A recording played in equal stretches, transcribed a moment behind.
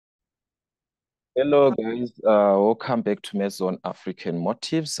Hello guys, welcome back to Maison African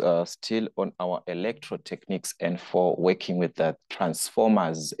Motives, still on our electrotechniques and for working with the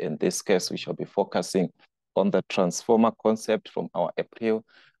transformers. In this case, we shall be focusing on the transformer concept from our April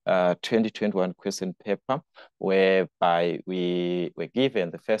 2021 question paper, whereby we were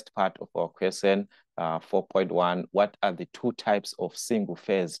given the first part of our question, 4.1, what are the two types of single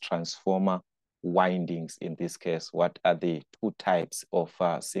phase transformer windings in this case? What are the two types of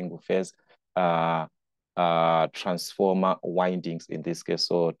single phase uh, transformer windings in this case?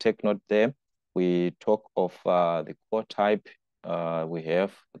 So take note there. We talk of the core type. We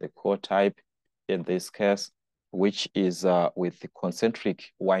have the core type in this case, which is with the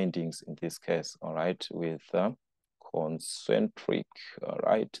concentric windings in this case, all right, with concentric, all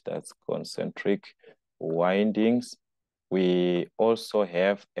right, that's concentric windings. We also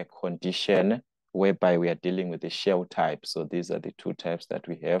have a condition whereby we are dealing with the shell type. So these are the two types that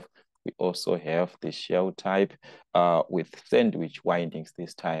we have. We also have the shell type with sandwich windings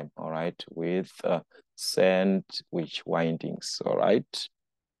this time, all right, with sandwich windings, all right.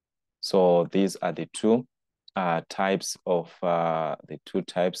 So these are the two types of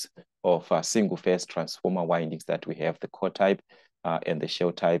single phase transformer windings that we have, the core type and the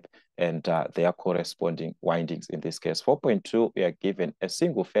shell type, and their corresponding windings. In this case, 4.2, we are given a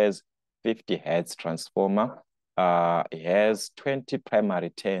single phase 50 hertz transformer. It has 20 primary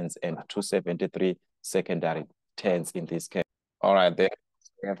turns and 273 secondary turns in this case. All right, then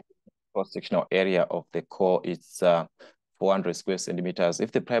we have cross-sectional area of the core. It's 400 square centimeters.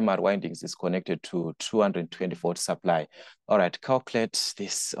 If the primary windings is connected to 220 volt supply. All right, calculate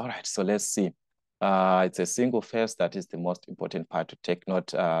this. All right, so let's see. It's a single phase. That is the most important part to take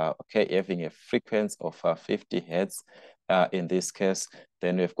note. Okay, having a frequency of 50 hertz in this case.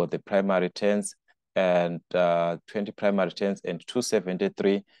 Then we've got the primary turns and 20 primary turns and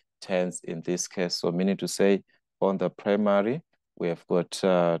 273 turns in this case. So meaning to say on the primary, we have got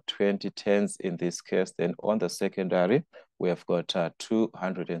 20 turns in this case. Then on the secondary, we have got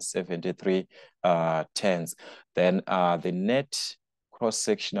 273 turns. Then the net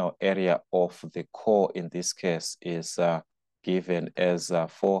cross-sectional area of the core in this case is given as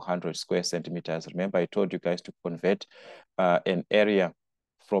 400 square centimeters. Remember, I told you guys to convert an area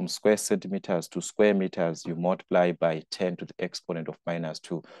from square centimeters to square meters. You multiply by 10 to the exponent of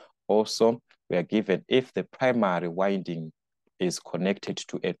 -2. Also, we are given if the primary winding is connected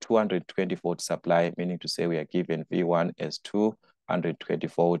to a 220 volt supply, meaning to say we are given V1 as 220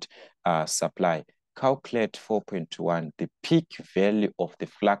 volt supply. Calculate 4.1, the peak value of the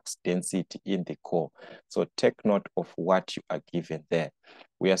flux density in the core. So take note of what you are given there.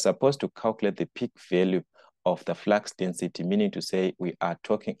 We are supposed to calculate the peak value of the flux density, meaning to say we are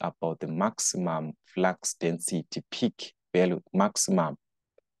talking about the maximum flux density, peak value, maximum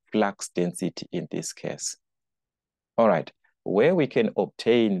flux density in this case. All right. Where we can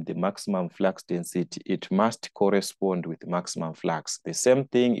obtain the maximum flux density, it must correspond with the maximum flux. The same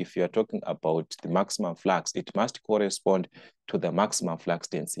thing, if you are talking about the maximum flux, it must correspond to the maximum flux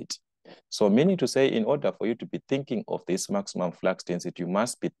density. So meaning to say, in order for you to be thinking of this maximum flux density, you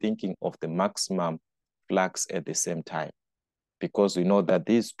must be thinking of the maximum flux at the same time, because we know that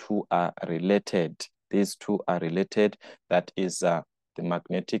these two are related. These two are related. That is the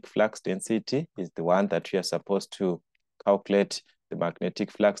magnetic flux density is the one that we are supposed to calculate. The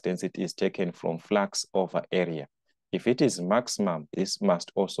magnetic flux density is taken from flux over area. If it is maximum, this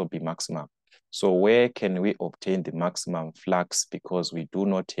must also be maximum. So where can we obtain the maximum flux? Because we do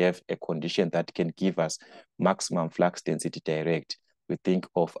not have a condition that can give us maximum flux density direct. We think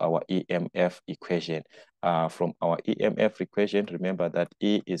of our EMF equation. From our EMF equation, remember that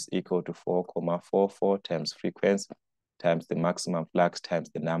E is equal to 4,44 times frequency times the maximum flux times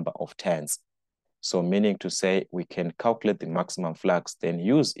the number of turns. So meaning to say we can calculate the maximum flux, then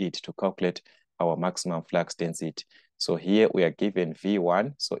use it to calculate our maximum flux density. So here we are given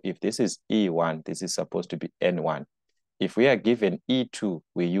V1. So if this is E1, this is supposed to be N1. If we are given E2,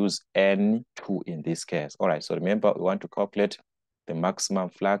 we use N2 in this case. All right, so remember we want to calculate the maximum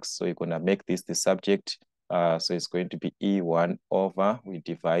flux. So you're going to make this the subject. So it's going to be E1 over, we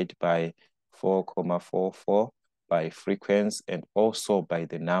divide by 4,44 by frequency and also by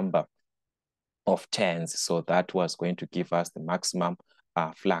the number of turns. So that was going to give us the maximum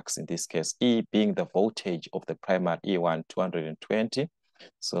flux in this case, E being the voltage of the primary E1, 220.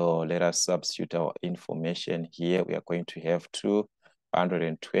 So let us substitute our information here. We are going to have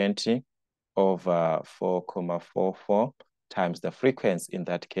 220 over 4,44 times the frequency, in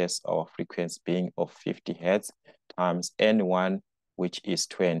that case, our frequency being of 50 hertz, times N1, which is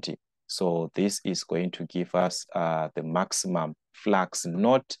 20. So this is going to give us the maximum flux,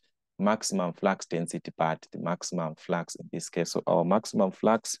 not maximum flux density, but the maximum flux in this case. So our maximum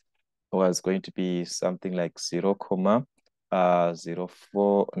flux was going to be something like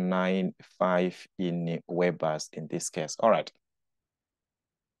 0,0495 in Webers in this case. All right.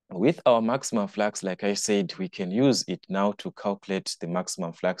 With our maximum flux, like I said, we can use it now to calculate the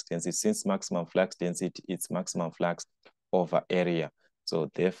maximum flux density. Since maximum flux density is maximum flux over area.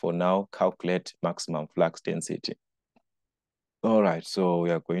 So therefore now calculate maximum flux density. All right, so we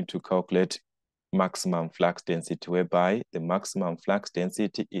are going to calculate maximum flux density, whereby the maximum flux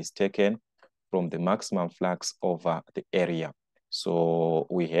density is taken from the maximum flux over the area. So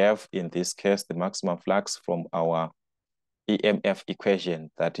we have, in this case, the maximum flux from our EMF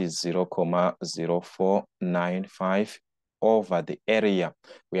equation, that is 0,0495 over the area.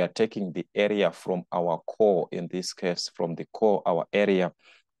 We are taking the area from our core. In this case, from the core, our area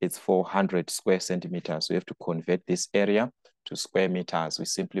is 400 square centimeters. We have to convert this area to square meters. We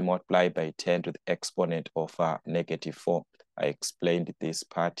simply multiply by 10 to the exponent of -4. I explained this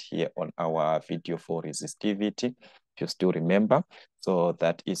part here on our video for resistivity, if you still remember. So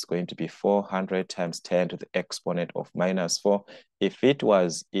that is going to be 400 times 10 to the exponent of -4. If it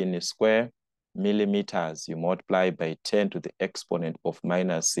was in square millimeters, you multiply by 10 to the exponent of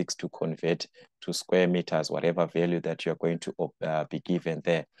 -6 to convert to square meters, whatever value that you're going to be given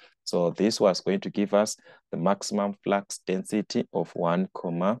there. So this was going to give us the maximum flux density of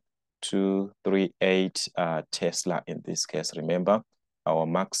 1,238 Tesla in this case. Remember, our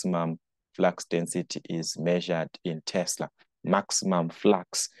maximum flux density is measured in Tesla. Maximum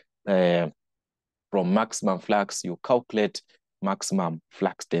flux. From maximum flux, you calculate maximum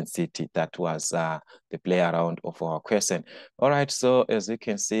flux density. That was the play around of our question. All right, so as you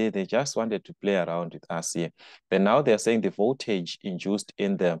can see, they just wanted to play around with us here. Then now they're saying the voltage induced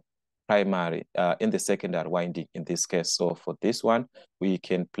in the primary, in the secondary winding in this case. So for this one, we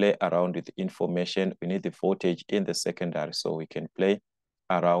can play around with the information. We need the voltage in the secondary, so we can play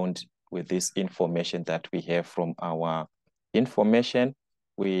around with this information that we have from our information.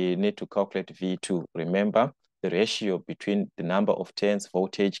 We need to calculate V2. Remember, the ratio between the number of turns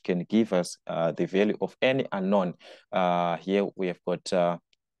voltage can give us the value of any unknown. Here we have got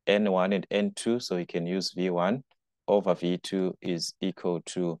N1 and N2, so we can use V1 over V2 is equal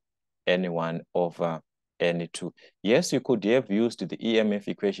to N1 over N2. Yes, you could have used the EMF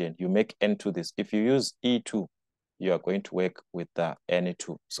equation. You make N2 this. If you use E2, you are going to work with the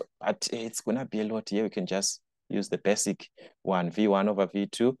N2. So, but it's going to be a lot here. We can just use the basic one, V1 over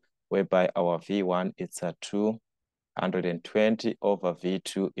V2, whereby our V1 it's a 220 over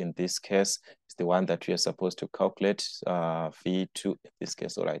V2 in this case is the one that we are supposed to calculate. V2 in this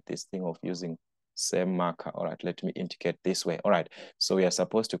case. All right, this thing of using same marker. All right, let me indicate this way. All right, so we are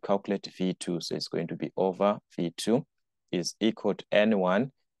supposed to calculate V2. So it's going to be over V2 is equal to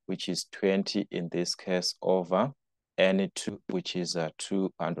N1, which is 20 in this case, over N2, which is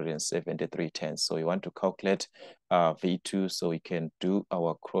 273 tenths. So we want to calculate V2, so we can do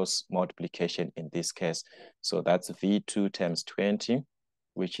our cross multiplication in this case. So that's V2 times 20,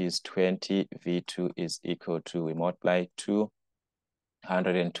 which is 20. V2 is equal to, we multiply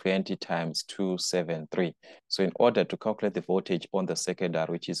 220 times 273. So in order to calculate the voltage on the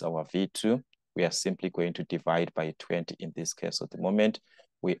secondary, which is our V2, we are simply going to divide by 20 in this case. So at the moment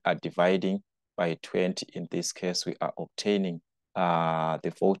we are dividing by 20 in this case, we are obtaining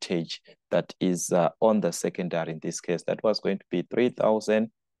the voltage that is on the secondary in this case. That was going to be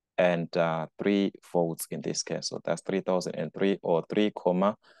 3,003 volts in this case. So that's 3,003 or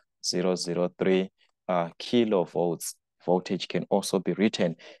 3,003 kilovolts. Voltage can also be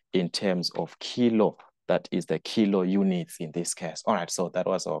written in terms of kilo. That is the kilo units in this case. All right, so that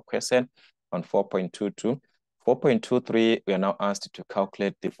was our question on 4.22. 4.23, we are now asked to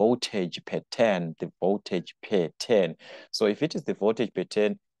calculate the voltage per turn, the voltage per turn. So if it is the voltage per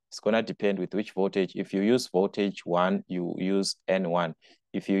turn, it's going to depend with which voltage. If you use voltage 1, you use N1.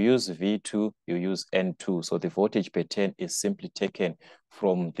 If you use V2, you use N2. So the voltage per turn is simply taken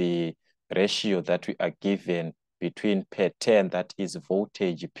from the ratio that we are given between per turn, that is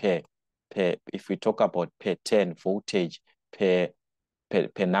voltage per if we talk about per turn, voltage per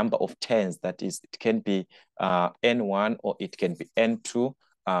number of turns, that is, it can be N1 or it can be N2,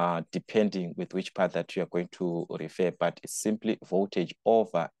 depending with which part that you are going to refer, but it's simply voltage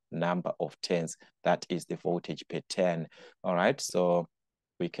over number of turns. That is the voltage per turn. All right, so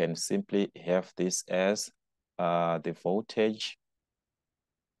we can simply have this as the voltage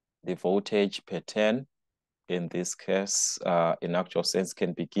per turn in this case, in actual sense,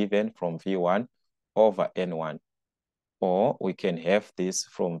 can be given from V1 over N1. Or we can have this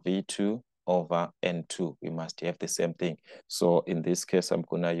from V2 over N2. We must have the same thing. So in this case, I'm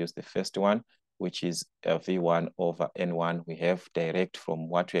going to use the first one, which is V1 over N1. We have direct from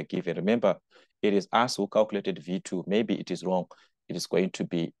what we are given. Remember, it is us who calculated V2. Maybe it is wrong. It is going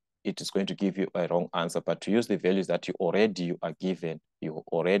to give you a wrong answer. But to use the values that you are given, you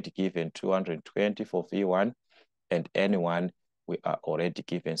already given 220 for V1 and N1, we are already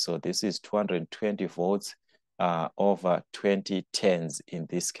given. So this is 220 volts over 20 tens in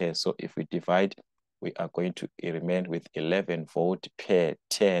this case. So if we divide, we are going to remain with 11 volt per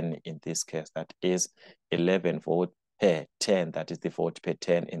 10 in this case. That is 11 volt per 10. That is the volt per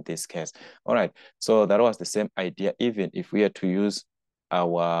 10 in this case. All right. So that was the same idea. Even if we are to use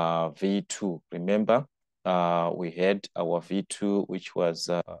our V2, remember, we had our V2, which was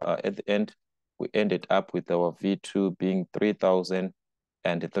at the end, we ended up with our V2 being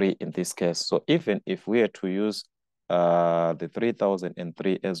 3003 in this case. So even if we are to use the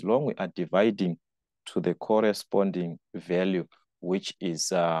 3003, as long we are dividing to the corresponding value, which is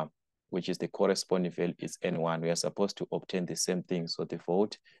the corresponding value is N1, we are supposed to obtain the same thing. So the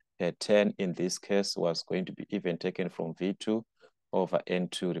volt per 10 in this case was going to be even taken from V2 over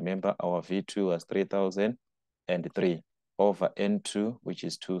N2. Remember, our V2 was 3003 over N2, which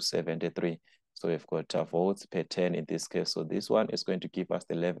is 273. So we've got volts per 10 in this case. So this one is going to give us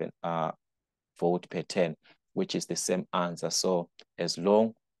the 11 volt per 10, which is the same answer. So as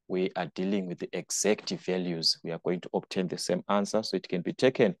long we are dealing with the exact values, we are going to obtain the same answer. So it can be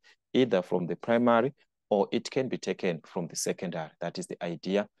taken either from the primary or it can be taken from the secondary. That is the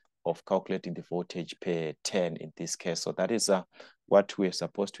idea of calculating the voltage per 10 in this case. So that is what we're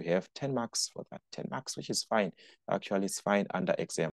supposed to have 10 marks for that. 10 marks, which is fine. Actually, it's fine under exam.